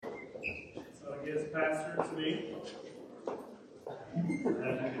guest pastor to me. Have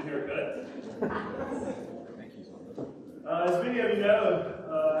a haircut. As many of you know,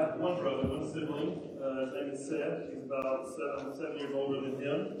 I have one brother, one sibling. His name is Seth. He's about 7 years older than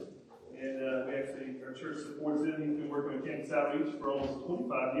him. And our church supports him. He's been working with Campus Outreach for almost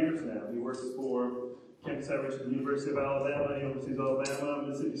 25 years now. He works for Campus Outreach at the University of Alabama. He oversees Alabama,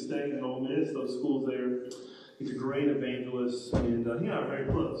 Mississippi State, and Ole Miss, those schools there. He's a great evangelist, and he and I are very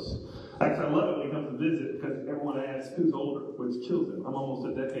close. Actually, I love it when he comes to visit because everyone asks who's older, which kills him. I'm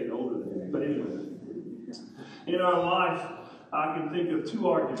almost a decade older than him. But anyway, in our life, I can think of two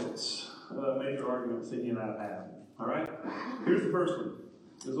arguments, major arguments that he and I have. All right? Here's the first one.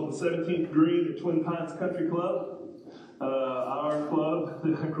 It was on the 17th green at Twin Pines Country Club. Our club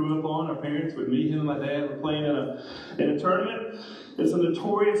that I grew up on, our parents would meet him and my dad were playing in a tournament. It's a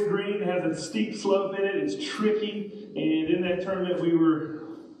notorious green. It has a steep slope in it. It's tricky. And in that tournament, we were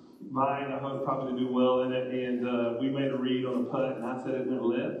vying, I hope, probably to do well in it. And we made a read on a putt, and I said it went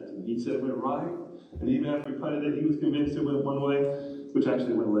left, and he said it went right. And even after we putted it, he was convinced it went one way, which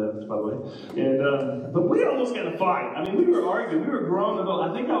actually went left, by the way. And but we almost got a fight. I mean, we were arguing. We were grown adults.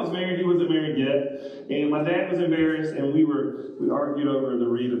 I think I was married. He wasn't married yet. And my dad was embarrassed, and we argued over the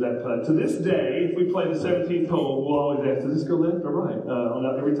read of that putt. To this day, if we play the 17th hole, we'll always ask, does this go left or right?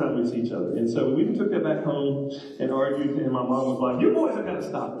 Every time we see each other. And so we took that back home and argued, and my mom was like, you boys have got to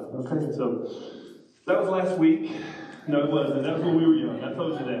stop it. Okay, so that was last week. No, it wasn't. That was when we were young. I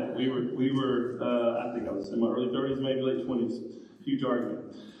told you that. We were I think I was in my early 30s, maybe late 20s. Huge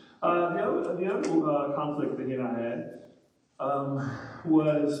argument. The other conflict that he and I had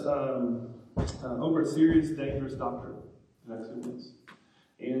was over a serious, dangerous doctrine. It actually was.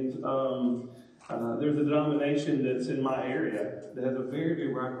 And there's a denomination that's in my area that has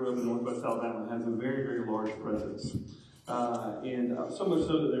where I grew up in Northwest Alabama, has a very, very large presence. And so much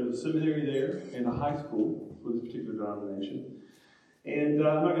so that there was a seminary there and a high school for this particular denomination. And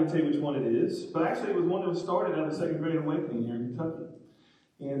I'm not going to tell you which one it is, but actually it was one that was started out of the Second Great Awakening here in Kentucky.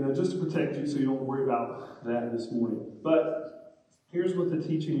 And just to protect you so you don't worry about that this morning. But here's what the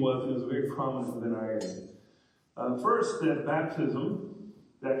teaching was, and it was very prominent within our area. First, that baptism,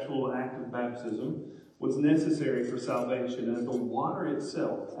 the actual act of baptism, was necessary for salvation, and that the water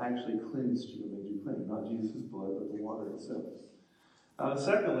itself actually cleansed you and made you clean. Not Jesus' blood, but the water itself.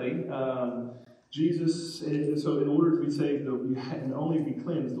 Secondly, Jesus, so in order to be saved, you had only be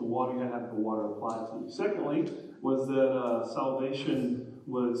cleansed, the water, you had to have the water applied to you. Secondly, was that salvation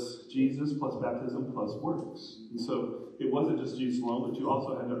was Jesus plus baptism plus works. And so it wasn't just Jesus alone, but you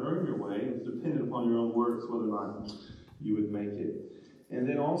also had to earn your way. It was dependent upon your own works whether or not you would make it. And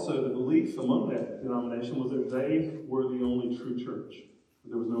then also the belief among that denomination was that they were the only true church.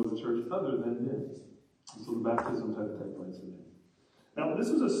 There was no other church other than them. And so the baptism had to take place in them. Now, this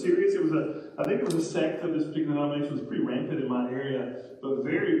was I think it was a sect of this particular denomination. It was pretty rampant in my area, but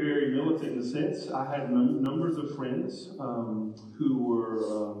very, very militant in the sense. I had numbers of friends who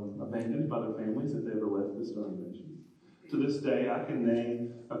were abandoned by their families if they ever left this denomination. To this day, I can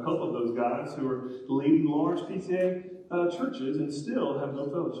name a couple of those guys who are leading large PCA churches and still have no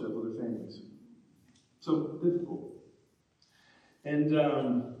fellowship with their families. So difficult. And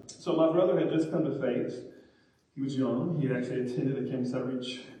so my brother had just come to faith. He was young. He had actually attended a Campus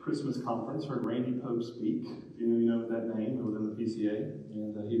Outreach Christmas conference, heard Randy Pope speak. If you know that name, it was in the PCA,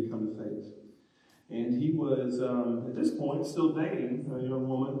 and he had come to faith. And he was, at this point, still dating a young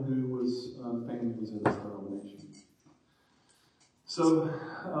woman who was, family was in this denomination. So,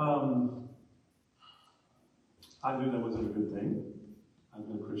 I knew that wasn't a good thing. I've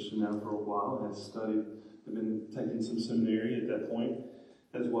been a Christian now for a while, and I've been taking some seminary at that point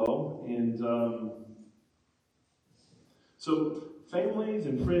as well. And so families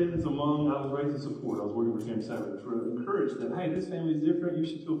and friends I was raised in support. I was working with Campus Outreach to encourage them. Hey, this family is different. You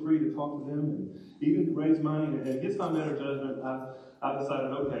should feel free to talk to them and even raise money. And against my better judgment, I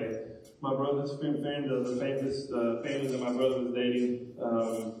decided, okay, my brother's family, the family that my brother was dating,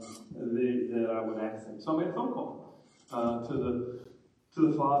 that I would ask them. So I made a phone call to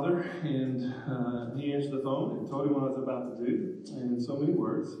the father, and he answered the phone and told him what I was about to do. And in so many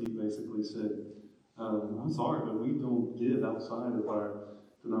words, he basically said, I'm sorry, but we don't give outside of our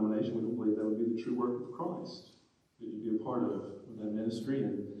denomination. We don't believe that would be the true work of Christ. That you'd be a part of that ministry.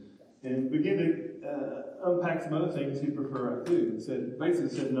 And begin to unpack some other things he'd prefer I do. And basically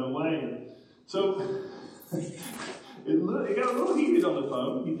said, no way. And so it got a little heated on the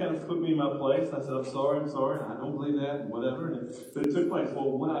phone. He kind of put me in my place. I said, I'm sorry, I don't believe that, and whatever. But it took place.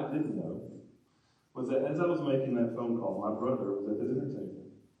 Well, what I didn't know was that as I was making that phone call, my brother was at the dinner table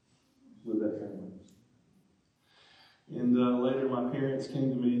with that family. And later my parents came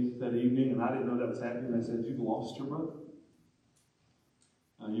to me that evening, and I didn't know that was happening. They said, "You've lost your brother.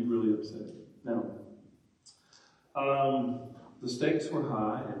 You've really upset." Now, the stakes were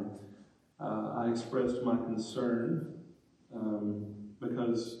high, and I expressed my concern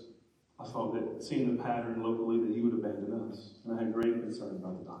because I thought that, seeing the pattern locally, that he would abandon us. And I had great concern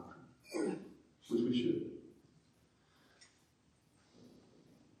about the doctrine, which we should.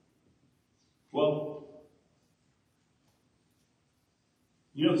 Well,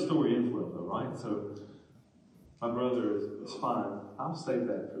 you know the story ends well, though, right? So my brother is fine. I'll save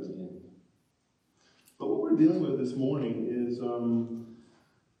that for the end. But what we're dealing with this morning is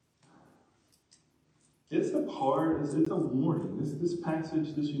it's a warning. This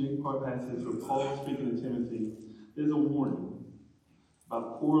passage, this unique part passage where Paul speaking to Timothy, is a warning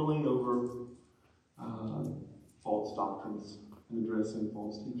about quarreling over false doctrines and addressing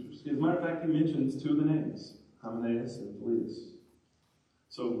false teachers. As a matter of fact, he mentions two of the names, Hymenaeus and Philetus.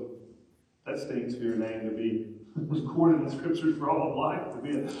 So that stinks for your name to be recorded in the scriptures for all of life, to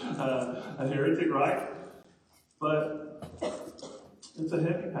be a heretic, right? But it's a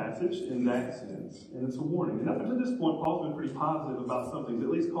heavy passage in that sense, and it's a warning. And up until this point, Paul's been pretty positive about some things, at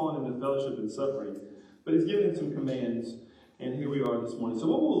least calling him to fellowship and suffering. But he's giving him some commands, and here we are this morning. So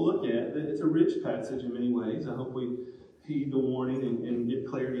what we'll look at, it's a rich passage in many ways. I hope we heed the warning and get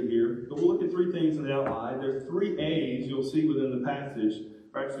clarity here. But we'll look at three things in the outline. There are 3 A's you'll see within the passage,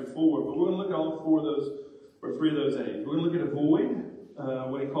 or actually 4, but we're going to look at all 4 of those, or 3 of those A's. We're going to look at avoid,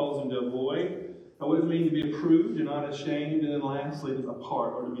 what he calls him to avoid. What does it mean to be approved and not ashamed? And then lastly,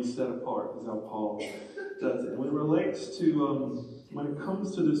 apart, or to be set apart, is how Paul does it. When it relates to, when it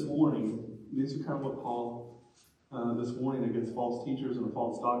comes to this warning, these are kind of what Paul, this warning against false teachers and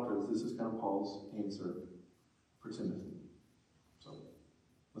false doctrines, this is kind of Paul's answer for Timothy. So,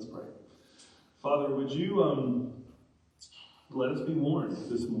 let's pray. Father, would you let us be warned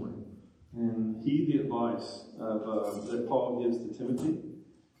this morning and heed the advice that Paul gives to Timothy?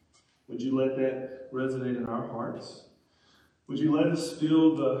 Would you let that resonate in our hearts? Would you let us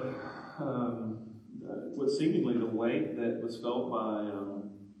feel what seemingly the weight that was felt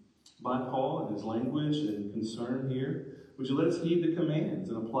by Paul and his language and concern here? Would you let us heed the commands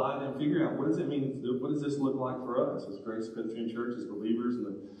and apply them, figure out what does it mean, what does this look like for us as Grace Presbyterian Church, as believers in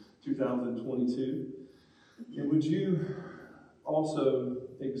the 2022? And would you also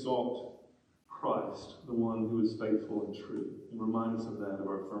exalt Christ, the one who is faithful and true, and remind us of that, of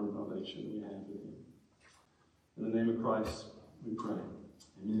our firm foundation we have in him. In the name of Christ, we pray.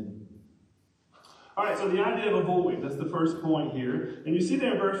 Amen. All right, so the idea of avoid, that's the first point here. And you see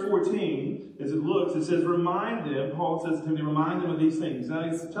there in verse 14, as it looks, it says, remind them, Paul says to Timothy, remind them of these things. Now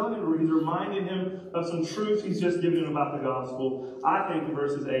he's telling him, he's reminding him of some truths he's just given him about the gospel, I think in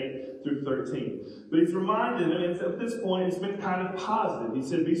verses 8 through 13. But he's reminded them, and at this point it's been kind of positive. He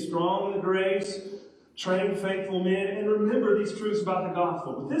said, be strong in the grace, train faithful men, and remember these truths about the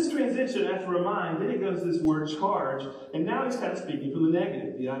gospel. But this transition, after remind, then he goes to this word charge, and now he's kind of speaking from the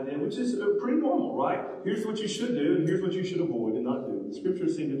negative, the idea, which is pretty normal, right? Here's what you should do, and here's what you should avoid and not do. The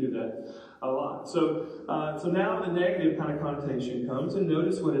scriptures seem to do that a lot. So now the negative kind of connotation comes, and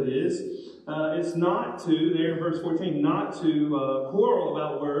notice what it is. It's not to, there in verse 14, not to quarrel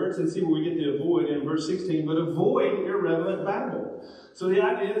about words and see where we get the avoid in verse 16, but avoid irrelevant babble. So the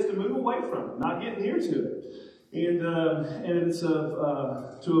idea is to move away from it, not get near to it. And it's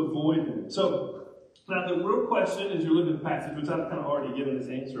to avoid it. So now the real question as you look at the passage, which I've kind of already given this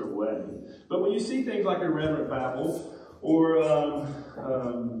answer away, but when you see things like irreverent babble or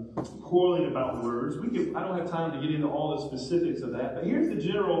quarreling about words, I don't have time to get into all the specifics of that, but here's the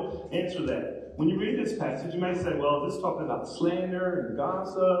general answer to that. When you read this passage, you may say, well, this is talking about slander and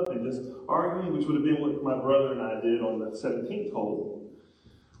gossip and just arguing, which would have been what my brother and I did on the 17th hole.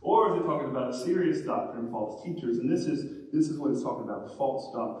 Or is it talking about a serious doctrine, false teachers? And this is what it's talking about,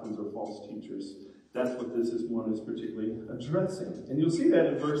 false doctrines or false teachers. That's what this one is particularly addressing. And you'll see that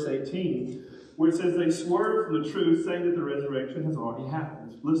in verse 18, where it says they swerve from the truth, saying that the resurrection has already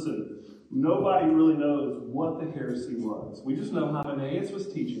happened. Listen, nobody really knows what the heresy was. We just know Hymenaeus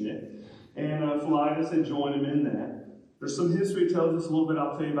was teaching it, and Philetus had joined him in that. There's some history that tells us a little bit,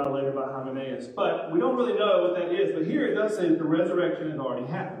 I'll tell you about later, about Hymenaeus. But we don't really know what that is. But here it does say that the resurrection had already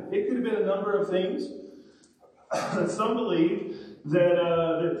happened. It could have been a number of things. Some believe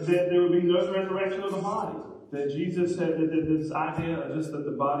that there would be no resurrection of the body. That Jesus said that this idea of just that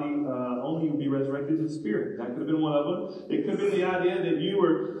the body only would be resurrected to the spirit. That could have been one of them. It could have been the idea that you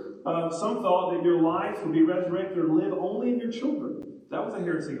were, some thought that your life would be resurrected or live only in your children. That was a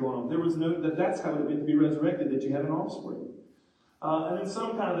heresy going on. There was that's how it would be resurrected, that you had an offspring. And then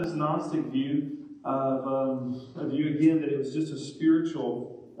some kind of this Gnostic view a view again that it was just a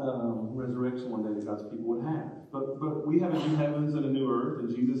spiritual resurrection one day that God's people would have. But we have a new heavens and a new earth,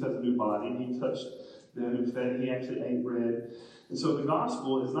 and Jesus has a new body. He touched them and fed. He actually ate bread. And so the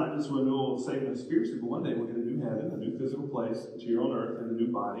gospel is not just a renewal of saving us spiritually, but one day we're going to a new heaven, a new physical place, here on earth, and a new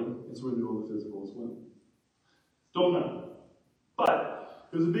body. It's a renewal of the physical as well. Don't know. But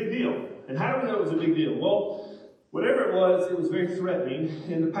it was a big deal. And how do we know it was a big deal? Well, whatever it was very threatening,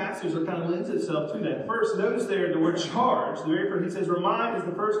 and the passage kind of lends itself to that. First, notice there the word charge. The very first, he says remind is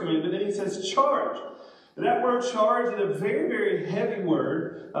the first command, but then he says charge. And that word charge is a very, very heavy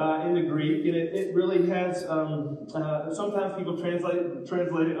word in the Greek, and it really has, sometimes people translate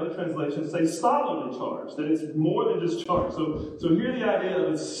it, other translations say solemnly charged, that it's more than just charge. So here the idea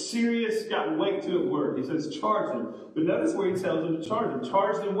of a serious, got weight to it word. He says charge them. But notice where he tells them to charge them.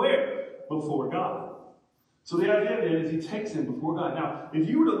 Charge them where? Before God. So the idea then is he takes them before God. Now, if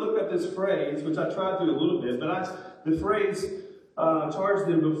you were to look up this phrase, which I tried to do a little bit, but the phrase charge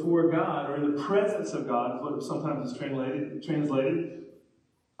them before God, or in the presence of God, is what sometimes is translated.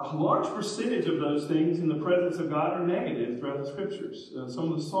 A large percentage of those things in the presence of God are negative throughout the Scriptures.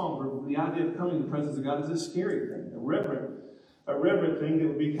 Some of the Psalms, the idea of coming in the presence of God is a scary thing, a reverent thing that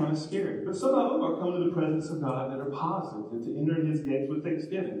would be kind of scary. But some of them are coming to the presence of God that are positive, and to enter His gates with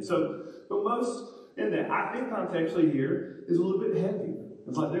thanksgiving. But most in that, I think contextually here is a little bit heavier.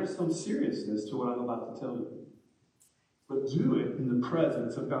 It's like there's some seriousness to what I'm about to tell you. But do it in the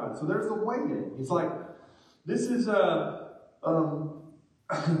presence of God. So there's a weight in it. It's like, this is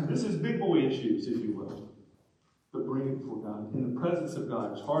this is big boy issues, if you will. But bring it before God. In the presence of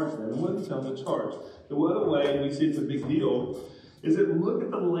God, charge them. And what does he tell them to charge? The other way, and we see it's a big deal, is that look at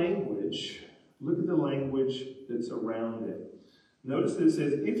the language. Look at the language that's around it. Notice that it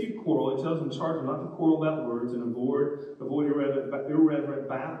says, if you quarrel, it tells them, charge them not to quarrel about words and avoid irreverent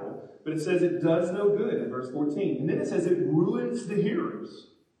babble. But it says it does no good in verse 14. And then it says it ruins the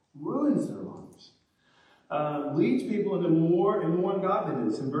hearers. Ruins their lives. Leads people into more and more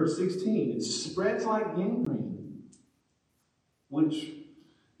ungodliness in verse 16. It spreads like gangrene, which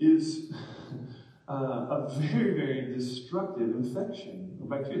is a very, very destructive infection, a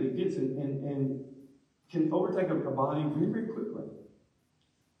bacteria that gets in and can overtake a body very, very quickly.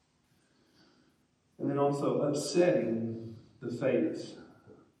 And then also upsetting the faith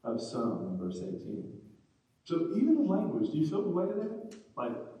of some in verse 18. So even the language, do you feel the weight of that?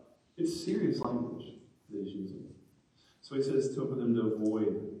 Like, it's serious language that he's using. So he says for them to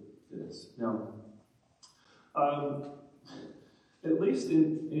avoid this. Now, at least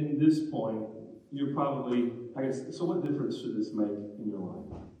in this point, you're probably, I guess, so what difference should this make in your life?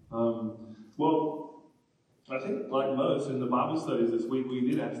 Well, I think, like most, in the Bible studies this week, we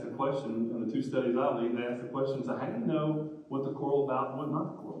did ask the question, in the two studies I lead, they asked the question, so how do you know what to quarrel about and what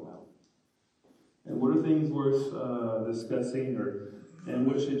not to quarrel about? And what are things worth discussing, and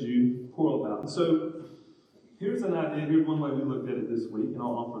what should you quarrel about? And so, here's an idea, here's one way we looked at it this week, and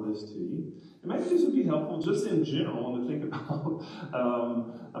I'll offer this to you. And maybe this would be helpful just in general to think about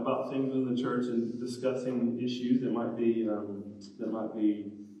things in the church and discussing issues that might be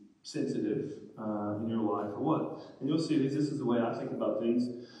sensitive in your life or what. And you'll see this is the way I think about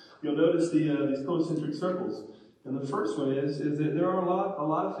things. You'll notice these concentric circles. And the first one is that there are a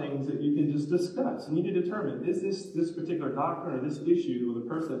lot of things that you can just discuss. And you need to determine, is this particular doctrine or this issue with a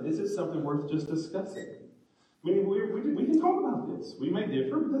person, is it something worth just discussing? I mean, we can talk about this. We may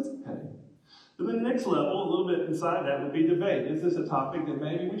differ, but that's okay. But then the next level, a little bit inside that, would be debate. Is this a topic that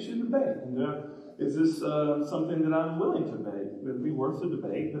maybe we should debate? And, is this something that I'm willing to debate? It would be worth the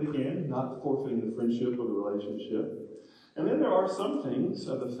debate, but again, not forfeiting the friendship or the relationship. And then there are some things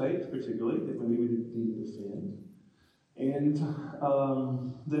of the faith, particularly, that maybe we need to defend. And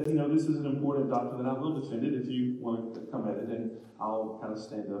that, this is an important doctrine that I will defend it if you want to come at it, and I'll kind of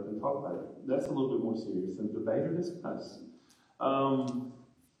stand up and talk about it. That's a little bit more serious than debate or discuss. I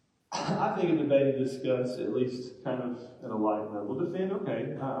think a debate and discuss, at least kind of at a light level. Defend,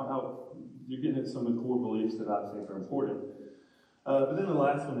 okay, you're getting at some of the core beliefs that I think are important. But then the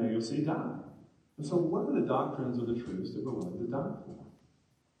last one there, you'll see die. And so what are the doctrines or the truths that we're willing to die for?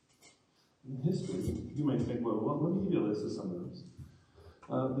 In history, you may think, well, let me give you a list of some of those.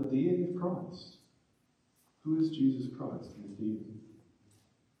 The deity of Christ. Who is Jesus Christ and his deity?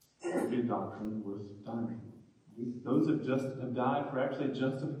 It would be a doctrine worth dying for. Those have died for actually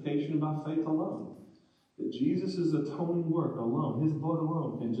justification by faith alone. That Jesus' atoning work alone, his blood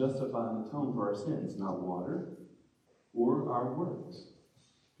alone, can justify and atone for our sins, not water or our works.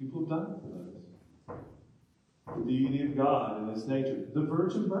 People have died for those. The deity of God and his nature. The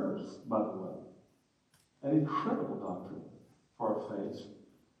virgin birth, by the way. An incredible doctrine for our faith,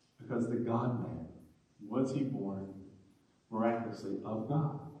 because the God-man Was he born miraculously of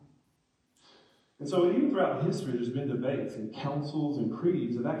God? And so even throughout history, there's been debates and councils and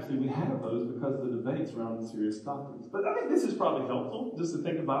creeds, and actually we have those because of the debates around the serious doctrines. But I think this is probably helpful just to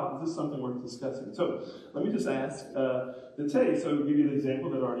think about. Is this something worth discussing? So let me just ask the Tay, so give you the example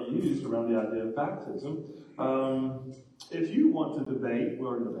that I already used around the idea of baptism. If you want to debate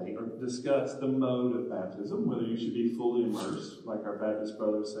or discuss the mode of baptism, whether you should be fully immersed, like our Baptist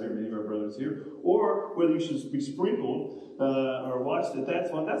brothers say, or many of our brothers here, or whether you should be sprinkled or washed,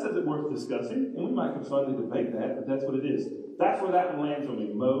 that's worth discussing. And we might have fun to debate that, but that's what it is. That's where that one lands on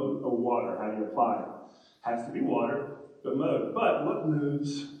me. Mode or water, how do you apply it? Has to be water, but mode. But what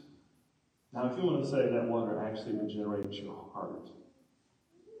moves? Now, if you want to say that water actually regenerates your heart,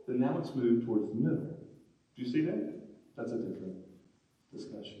 then now it's moved towards the middle. Do you see that? That's a different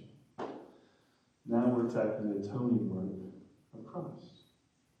discussion. Now we're attacking the atoning work of Christ.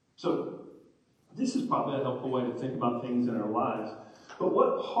 So, this is probably a helpful way to think about things in our lives. But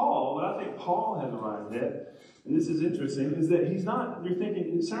what I think Paul has arrived at, and this is interesting, is that he's not, you're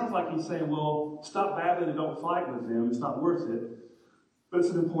thinking, it sounds like he's saying, well, stop battling and don't fight with them, it's not worth it. But it's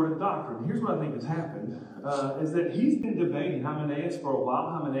an important doctrine. Here's what I think has happened, is that he's been debating Hymenaeus for a while.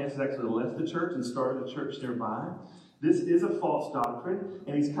 Hymenaeus has actually left the church and started a church nearby. This is a false doctrine,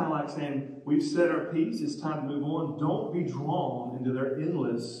 and he's kind of like saying, we've said our piece, it's time to move on. Don't be drawn into their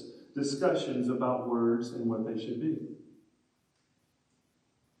endless discussions about words and what they should be.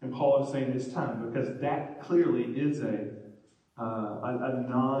 And Paul is saying it's time, because that clearly is that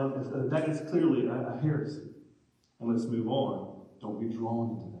is clearly a heresy. And let's move on. Don't be drawn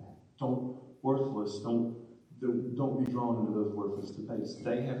into that. Don't be drawn into those worthless debates.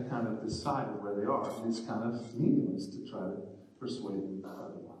 They have kind of decided where they are, and it's kind of meaningless to try to persuade them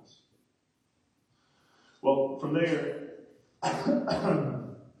otherwise. Well, from there,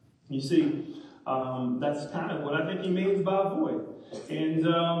 you see, that's kind of what I think he means by avoid. And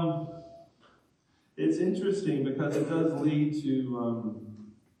it's interesting because it does lead to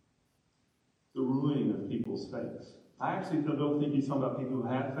the ruining of people's faith. I actually don't think he's talking about people who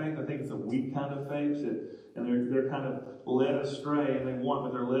have faith. I think it's a weak kind of faith, and they're kind of led astray, and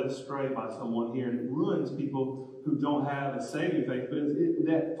but they're led astray by someone here. And it ruins people who don't have a saving faith. But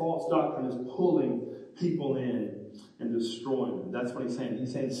that false doctrine is pulling people in and destroying them. That's what he's saying.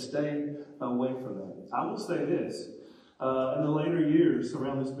 He's saying stay away from that. I will say this. In the later years,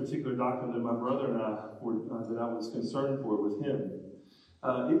 around this particular doctrine that my brother and I that I was concerned for with him,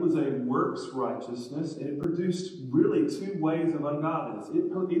 it was a works righteousness, and it produced really two ways of ungodliness.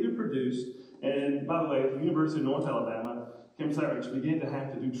 It either produced, and by the way, at the University of North Alabama, Campus Outreach began to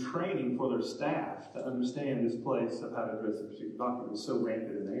have to do training for their staff to understand this place of how to address a particular doctrine. It was so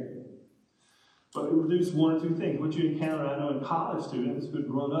rampant in the area. But it produced one or two things. What you encounter, I know, in college students who had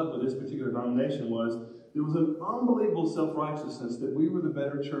grown up with this particular denomination was there was an unbelievable self-righteousness that we were the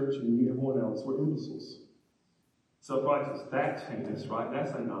better church and everyone else were imbeciles. Self-righteous, that's heinous, right?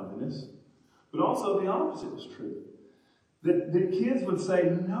 That's ungodliness. But also the opposite is true. That the kids would say,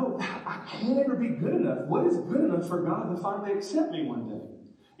 no, I can't ever be good enough. What is good enough for God to finally accept me one day?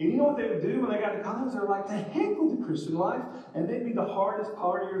 And you know what they would do when they got to college? They're like, the heck with the Christian life. And they'd be the hardest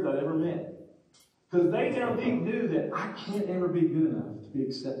partiers I'd ever met. Because they down deep knew that I can't ever be good enough to be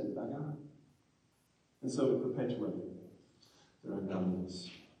accepted by God. And so it perpetuated their ungodliness.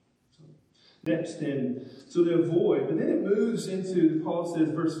 Next, so they avoid, but then it moves into, Paul says,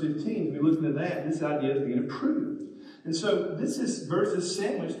 verse 15, we look into that, this idea of being approved. And so this verse is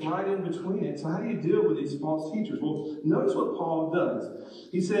sandwiched right in between it. So how do you deal with these false teachers? Well, notice what Paul does.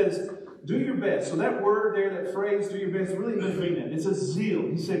 He says, do your best. So that word there, that phrase, do your best, really doesn't mean that. It's a zeal.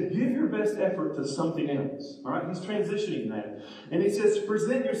 He said, give your best effort to something else. All right? He's transitioning that. And he says,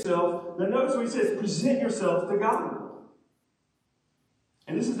 present yourself. Now notice what he says, present yourself to God.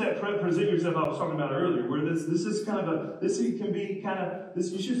 And this is that present yourself I was talking about earlier, where this is kind of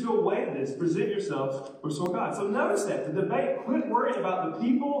you should feel weighted this. Present yourself before God. So notice that. The debate, quit worrying about the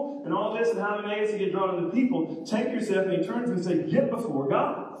people and all this and how Hymenaeus to get drawn to the people. Take yourself, and he turns and says, get before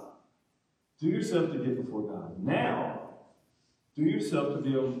God. Do yourself to get before God. Now, do yourself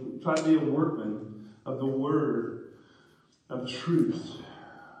to try to be a workman of the word of truth.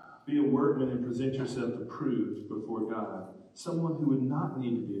 Be a workman and present yourself approved before God. Someone who would not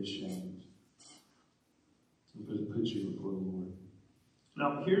need to be ashamed. Put you before the Lord.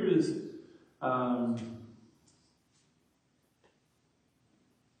 Now, here is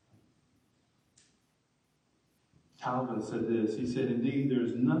Calvin said this. He said, indeed, there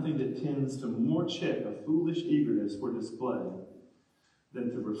is nothing that tends to more check a foolish eagerness for display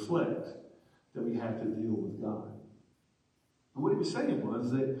than to reflect that we have to deal with God. And what he was saying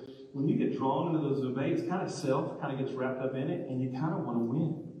was that when you get drawn into those debates, kind of self kind of gets wrapped up in it, and you kind of want to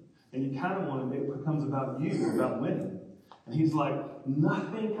win. And you kind of want to, it becomes about you, about winning. And he's like,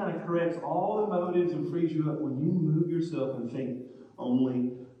 nothing kind of corrects all the motives and frees you up when you move yourself and think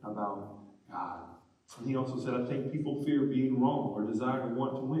only about God. And he also said, I think people fear being wrong or desire to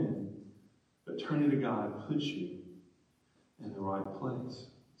want to win. But turning to God puts you in the right place.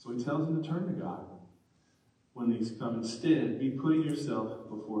 So he tells him to turn to God when these come. Instead, be putting yourself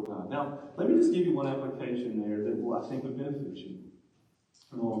before God. Now, let me just give you one application there that I think would benefit you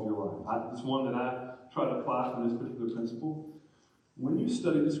in all of your life. It's one that I try to apply from this particular principle. When you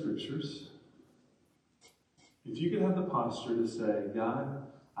study the Scriptures, if you could have the posture to say, God,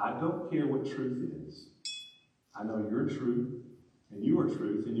 I don't care what truth is. I know you're truth, and you are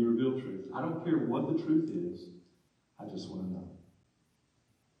truth, and you reveal truth. I don't care what the truth is. I just want to know.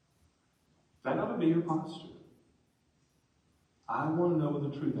 That ought to be your posture. I want to know what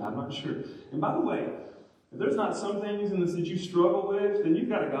the truth is. I'm not sure. And by the way, if there's not some things in this that you struggle with, then you've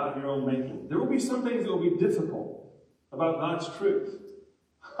got a God of your own making. There will be some things that will be difficult about God's truth.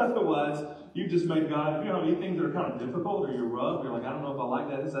 Otherwise, you just make God, you know how many things that are kind of difficult or you're rough, you're like, I don't know if I like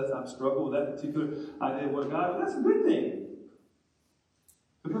that. I've struggled with that particular idea of what God, but that's a good thing.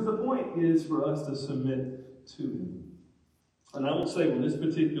 Because the point is for us to submit to Him. And I will say, with this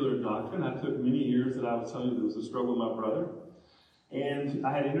particular doctrine, I took many years that I was telling you there was a struggle with my brother. And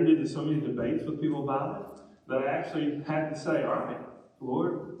I had entered into so many debates with people about it that I actually had to say, all right,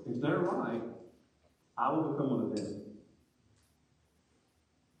 Lord, if they're right, I will become one of them.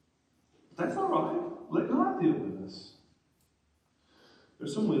 That's all right. Let God deal with us.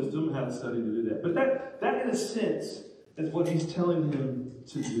 There's some wisdom in how to study to do that. But that in a sense, is what he's telling him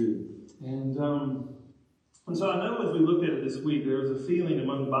to do. And so I know as we looked at it this week, there was a feeling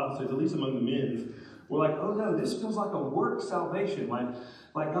among the Bible studies, at least among the men, we're like, oh no, this feels like a work salvation.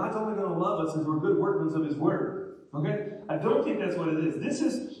 Like God's only going to love us if we're good workmen of His Word. Okay? I don't think that's what it is. This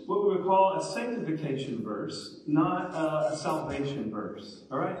is what we would call a sanctification verse, not a salvation verse.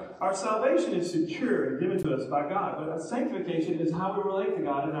 All right? Our salvation is secure and given to us by God, but a sanctification is how we relate to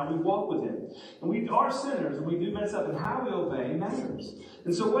God and how we walk with Him. And we are sinners, and we do mess up, and how we obey matters.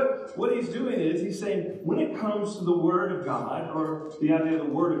 And so what he's doing is he's saying, when it comes to the Word of God, or the idea of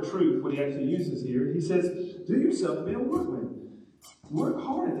the Word of truth, what he actually uses here, he says, do yourself to be a workman. Work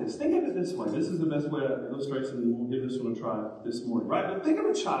hard at this. Think of it this way. This is the best way of illustration, and we'll give this one a try this morning, right? But think of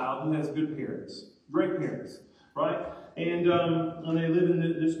a child who has good parents, great parents, right? And they live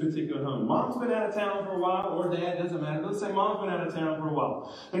in this particular home. Mom's been out of town for a while, or dad, doesn't matter. Let's say mom's been out of town for a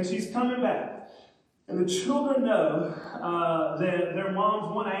while, and she's coming back. And the children know that their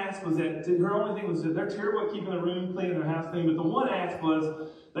mom's one ask was that her only thing was that they're terrible at keeping the room clean and their house clean, but the one ask was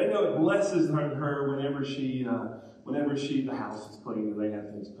they know it blesses her whenever the house is clean and they have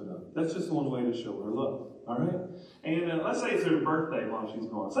things put up. That's just one way to show her love. All right? And let's say it's her birthday while she's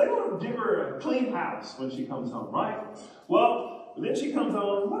gone. So they want to give her a clean house when she comes home, right? Well, then she comes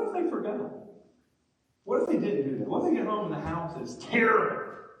home. What if they forgot? What if they didn't do that? What if they get home and the house is terrible?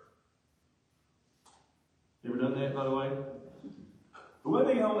 You ever done that, by the way? But what if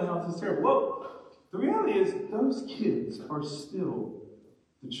they get home and the house is terrible? Well, the reality is those kids are still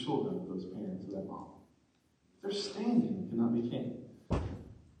the children of those parents of that mom. They're standing, cannot be king.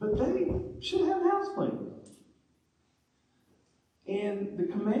 But they should have the house clean. And the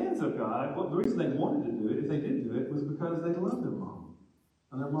commands of God, the reason they wanted to do it, if they did do it, was because they loved their mom.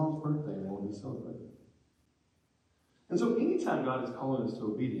 On their mom's birthday, they wanted to celebrate it. And so anytime God is calling us to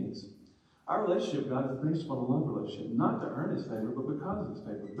obedience, our relationship with God is based upon a love relationship, not to earn His favor, but because of His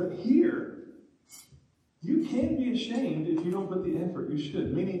favor. But here, you can be ashamed if you don't put the effort you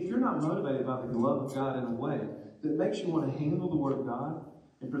should. Meaning, if you're not motivated by the love of God in a way that makes you want to handle the Word of God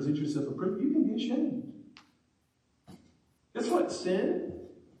and present yourself approved, you can be ashamed. Guess what?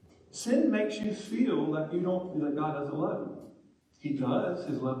 Sin makes you feel like that God doesn't love you. He does.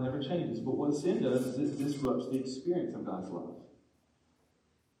 His love never changes. But what sin does is it disrupts the experience of God's love.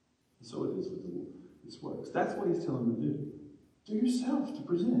 And so it is with this works. That's what he's telling them to do. Do yourself to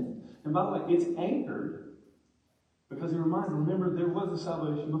present. And by the way, it's anchored because he reminds them, remember, there was a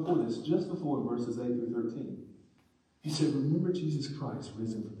salvation before this, just before verses 8 through 13. He said, remember Jesus Christ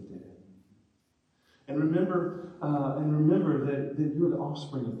risen from the dead. And remember that you're the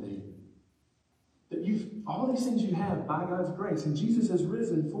offspring of David. That all these things you have by God's grace, and Jesus has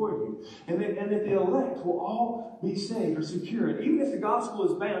risen for you. And that the elect will all be saved or secure. And even if the gospel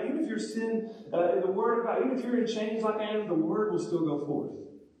is bound, even if your sin, the word of God, even if you're in chains like I am, the word will still go forth.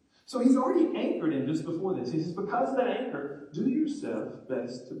 So he's already anchored in just before this. He says, because of that anchor, do yourself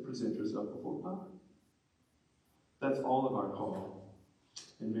best to present yourself before God. That's all of our call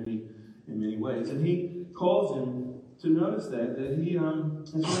in many ways. And he calls him to notice that he is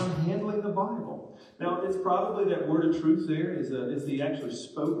around handling the Bible. Now, it's probably that word of truth there is the actually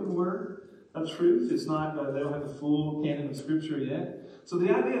spoken word of truth. It's not, they don't have the full canon of Scripture yet. So the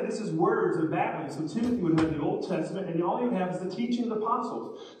idea, this is words of Babylon. So Timothy would have the Old Testament, and all you have is the teaching of the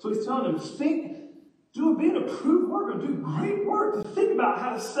apostles. So he's telling them, be an approved worker, do great work to think about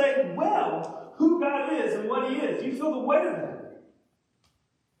how to say well who God is and what he is. Do you feel the weight of that?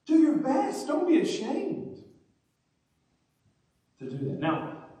 Do your best. Don't be ashamed to do that.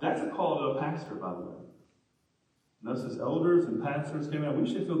 Now, that's a call to a pastor, by the way. Notice as elders and pastors came out, we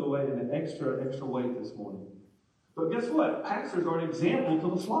should feel the weight in an extra weight this morning. But guess what? Pastors are an example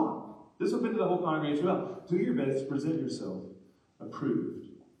to the flock. This will be to the whole congregation. Well, do your best to present yourself approved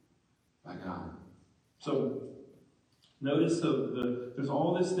by God. So, notice there's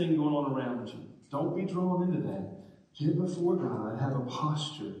all this thing going on around you. Don't be drawn into that. Get before God, have a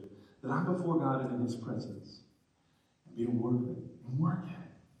posture that I'm before God and in His presence. And be a workman and work at it.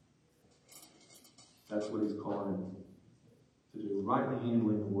 That's what He's calling him to do. Rightly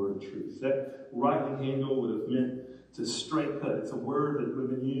handling the word of truth. That rightly handle would have meant to straight cut. It's a word that would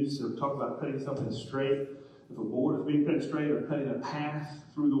have been used to talk about cutting something straight. If a board is being cut straight or cutting a path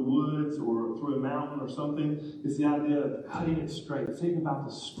through the woods or through a mountain or something, it's the idea of cutting it straight. Think about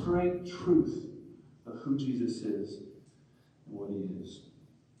the straight truth of who Jesus is and what He is.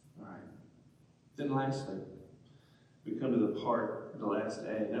 All right. Then lastly, we come to the part, the last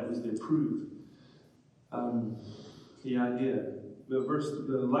A, that was the approved. The idea.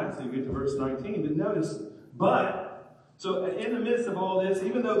 Lastly, we get to verse 19. But notice, so in the midst of all this,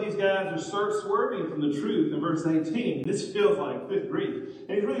 even though these guys are swerving from the truth in verse 18, this feels like good grief.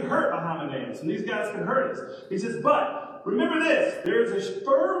 And he's really hurt by Hymenaeus, and these guys can hurt us. He says, but remember this, there is a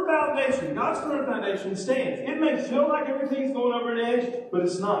firm foundation. God's firm foundation stands. It may feel like everything's going over an edge, but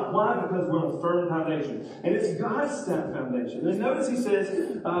it's not. Why? Because we're on a firm foundation. And it's God's foundation. And notice he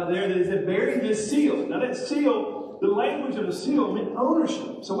says bury this seal. Now that seal, the language of a seal meant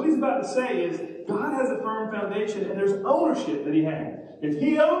ownership. So what he's about to say is, God has a firm foundation, and there's ownership that He has. If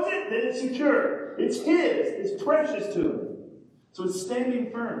He owns it, then it's secure. It's His. It's precious to Him. So it's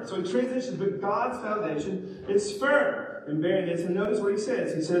standing firm. So he transitions, but God's foundation is firm in bearing this. And notice what he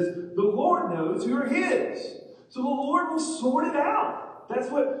says. He says, the Lord knows who are His. So the Lord will sort it out. That's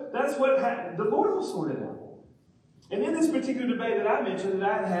what happened. The Lord will sort it out. And in this particular debate that I mentioned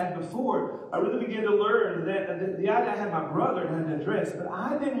that I had before, I really began to learn that the idea I had my brother had to address, but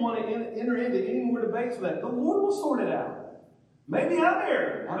I didn't want to enter into any more debates with that. The Lord will sort it out. Maybe I'm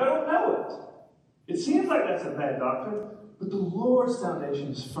arrogant. I don't know it. It seems like that's a bad doctrine, but the Lord's foundation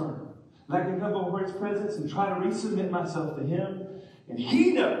is firm. And I can come before His presence and try to resubmit myself to Him, and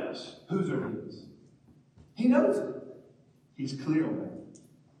He knows whose are His. He knows it. He's clear on that.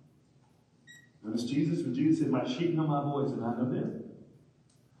 Notice when Jesus said, my sheep know my voice and I know them.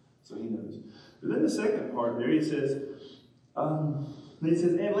 So He knows. But then the second part there, he says, and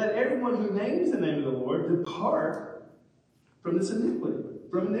let everyone who names the name of the Lord depart from this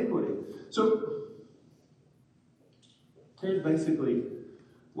iniquity. So, here's basically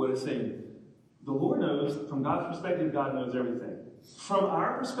what it's saying. The Lord knows, from God's perspective, God knows everything. From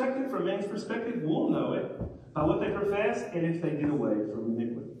our perspective, from man's perspective, we'll know it by what they profess and if they get away from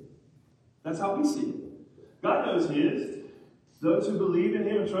iniquity. That's how we see it. God knows His. Those who believe in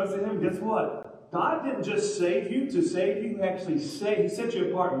Him and trust in Him, guess what? God didn't just save you to save you. He actually He set you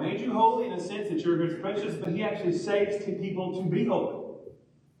apart, made you holy in a sense that you're His precious, but He actually saves people to be holy.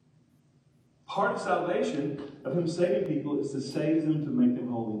 Part of salvation, of Him saving people, is to save them, to make them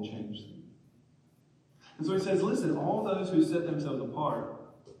holy and change them. And so He says, listen, all those who set themselves apart,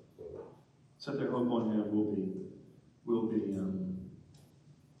 set their hope on Him, will be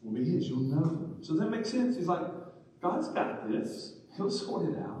His. You'll know them. So that makes sense. He's like, God's got this. He'll sort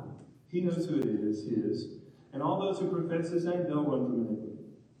it out. He knows who it is, His. And all those who profess His name, they'll run from iniquity.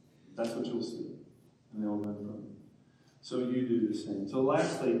 That's what you'll see. And they'll run from it. So you do the same. So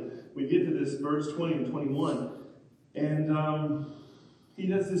lastly, we get to this verse 20 and 21. And he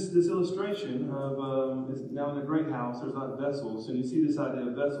does this illustration of, now in the great house, there's not vessels. And you see this idea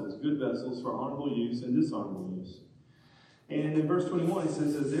of vessels. Good vessels for honorable use and dishonorable use. And in verse 21, it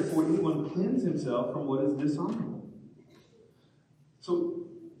says, therefore anyone cleanse himself from what is dishonorable. So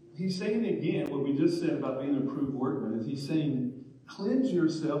he's saying again what we just said about being an approved workman, is he's saying, cleanse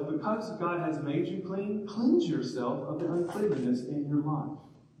yourself, because God has made you clean, cleanse yourself of the uncleanness in your life.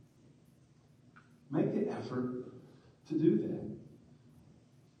 Make the effort to do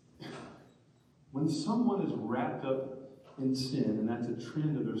that. When someone is wrapped up in sin, and that's a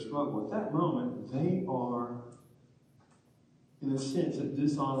trend of their struggle, at that moment, they are in a sense, a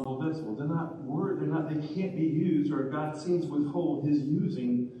dishonorable vessel. They can't be used, or God seems to withhold his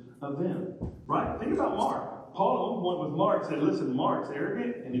using of them. Right? Think about Mark. Paul at one point with Mark said, listen, Mark's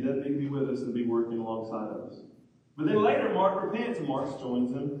arrogant, and he doesn't need to be with us and be working alongside us. But then later, Mark repents, and Mark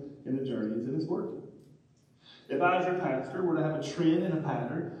joins them in the journeys and is working. If I, as your pastor, were to have a trend and a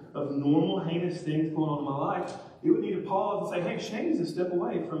pattern of normal, heinous things going on in my life, it would need to pause and say, hey, Shane needs to step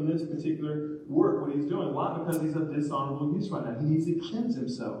away from this particular work, what he's doing. Why? Because he's of dishonorable use right now. He needs to cleanse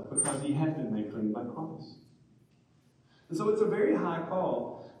himself because he has been made clean by Christ. And so it's a very high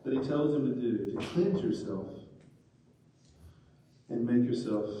call that he tells him to do, to cleanse yourself and make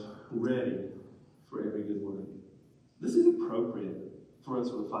yourself ready for every good work. This is appropriate for us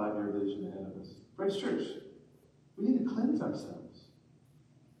with a 5-year vision ahead of us. Praise Church, we need to cleanse ourselves.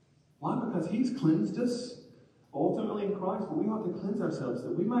 Why? Because he's cleansed us ultimately in Christ, but we ought to cleanse ourselves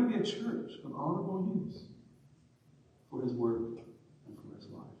that we might be a church of honorable use for his work and for his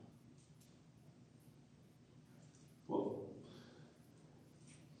life. Well,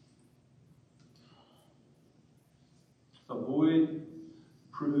 avoid,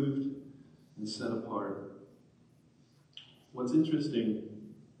 proved, and set apart. What's interesting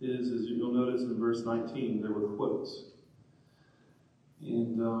is you'll notice in verse 19, there were quotes.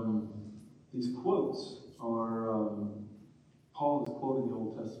 And these quotes are, Paul is quoting the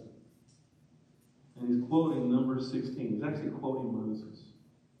Old Testament. And he's quoting Numbers 16. He's actually quoting Moses.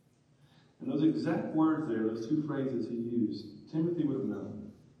 And those exact words there, those two phrases he used, Timothy would have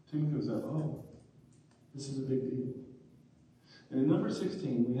known. Timothy was like, oh, this is a big deal. And in number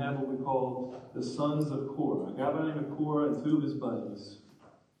 16, we have what we call the sons of Korah. A guy by the name of Korah and 2 of his buddies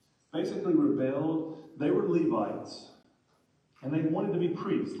basically rebelled. They were Levites, and they wanted to be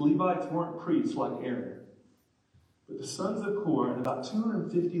priests. Levites weren't priests like Aaron. But the sons of Korah and about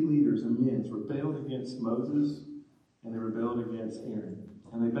 250 leaders and men rebelled against Moses, and they rebelled against Aaron.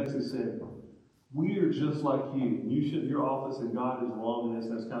 And they basically said, we are just like you. Your office and God is wrong in this.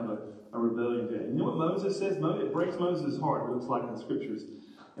 And it's kind of a rebellion to it. And you know what Moses says? It breaks Moses' heart, it looks like in the scriptures.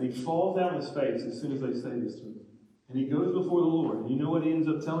 And he falls down on his face as soon as they say this to him. And he goes before the Lord. And you know what he ends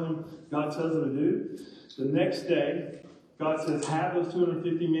up telling him, God tells him to do? The next day, God says, have those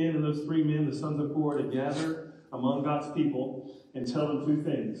 250 men and those 3 men, the sons of Korah, to gather among God's people and tell them 2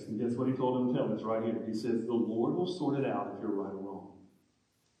 things. And guess what he told them to tell them? It's right here. He says, the Lord will sort it out if you're right or wrong.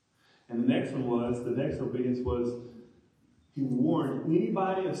 And the next obedience was, he warned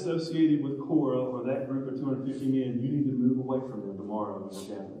anybody associated with Korah or that group of 250 men, you need to move away from them tomorrow when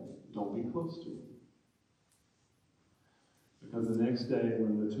they're gathering. Don't be close to them. Because the next day,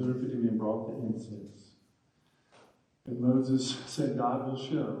 when the 250 men brought the incense, and Moses said, God will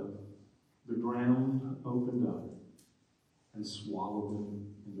show, the ground opened up and swallowed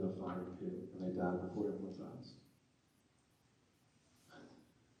them into a fiery pit, and they died before everyone's eyes.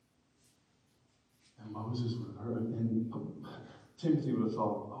 And Moses would have heard, and Timothy would have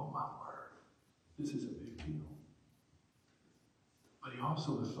thought, oh my word, this is a big deal. But he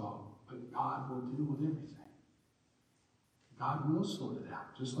also would have thought, but God will deal with everything. God will sort it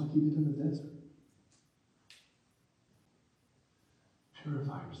out, just like he did in the desert.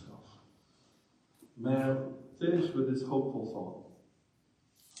 Purify yourself. May I finish with this hopeful thought.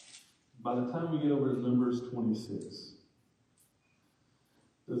 By the time we get over to Numbers 26,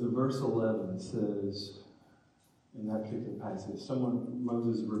 there's a verse 11 that says, in that particular passage,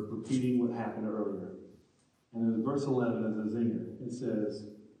 Moses is repeating what happened earlier. And in verse 11, as a zinger, it says,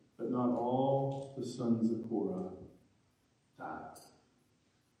 but not all the sons of Korah died.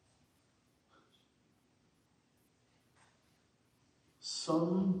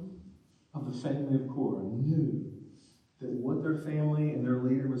 Some of the family of Korah knew that what their family and their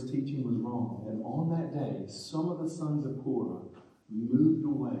leader was teaching was wrong. And on that day, some of the sons of Korah moved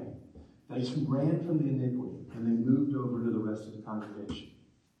away. They ran from the iniquity and they moved over to the rest of the congregation.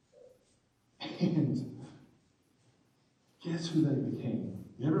 And guess who they became?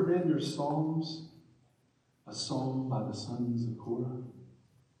 You ever read your Psalms? A psalm by the sons of Korah?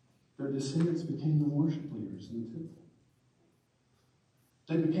 Their descendants became the worship leaders in the temple.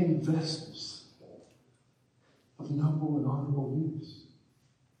 They became vessels of noble and honorable use.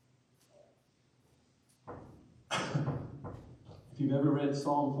 If you've ever read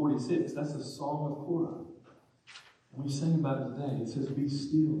Psalm 46, that's a song of Korah. And we sing about it today. It says, be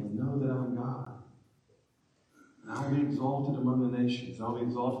still and know that I'm God. And I'll be exalted among the nations. I'll be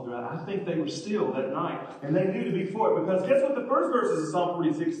exalted throughout. I think they were still that night. And they knew to be for it. Because guess what the first verses of Psalm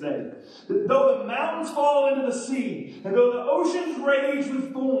 46 say? That though the mountains fall into the sea, and though the oceans rage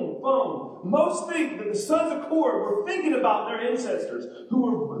with foam, most think that the sons of Korah were thinking about their ancestors who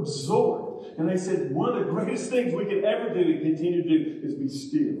were absorbed. And they said, one of the greatest things we could ever do and continue to do is be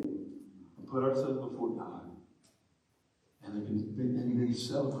still and put ourselves before God. And then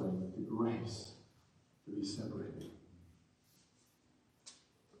celebrate the grace to be separated.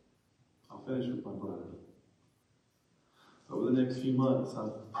 I'll finish with my brother. Over the next few months,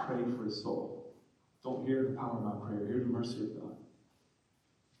 I've prayed for his soul. Don't hear the power of my prayer. Hear the mercy of God.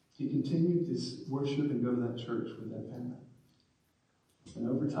 He continued to worship and go to that church with that family. And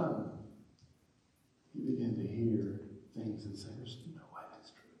over time, he began to hear things and say, there's no way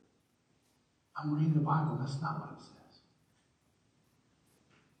that's true. I'm reading the Bible. That's not what it says.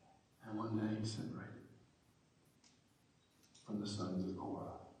 And one day he separated from the sons of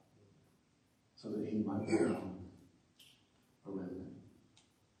Korah so that he might become a remnant.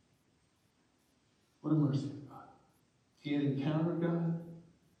 What a mercy of God. He had encountered God,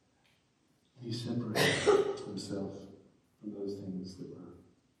 and he separated himself from those things that were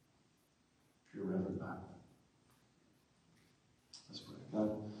irreverent back. Let's pray.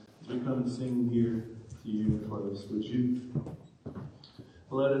 God, as we come and sing here to you and close, would you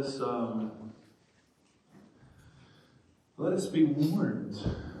let us be warned,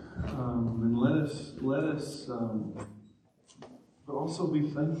 and let us but also be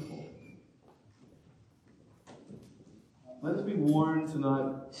thankful. Let us be warned to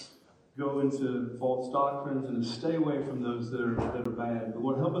not go into false doctrines and to stay away from those that are bad. But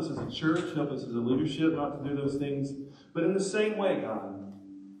Lord, help us as a church, help us as a leadership not to do those things. But in the same way, God,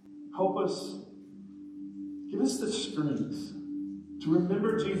 help us, give us the strength to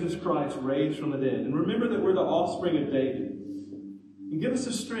remember Jesus Christ raised from the dead. And remember that we're the offspring of David. And give us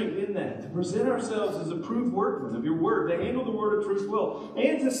the strength in that to present ourselves as approved workmen of your word, to handle the word of truth well,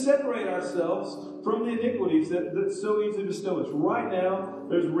 and to separate ourselves from the iniquities that so easily bestow us. Right now,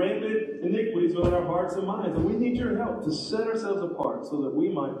 there's rampant iniquities within our hearts and minds, and we need your help to set ourselves apart so that we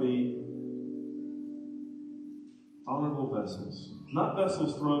might be honorable vessels. Not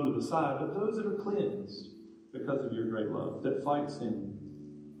vessels thrown to the side, but those that are cleansed because of your great love, that fight sin.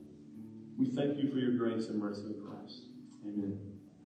 We thank you for your grace and mercy in Christ. Amen.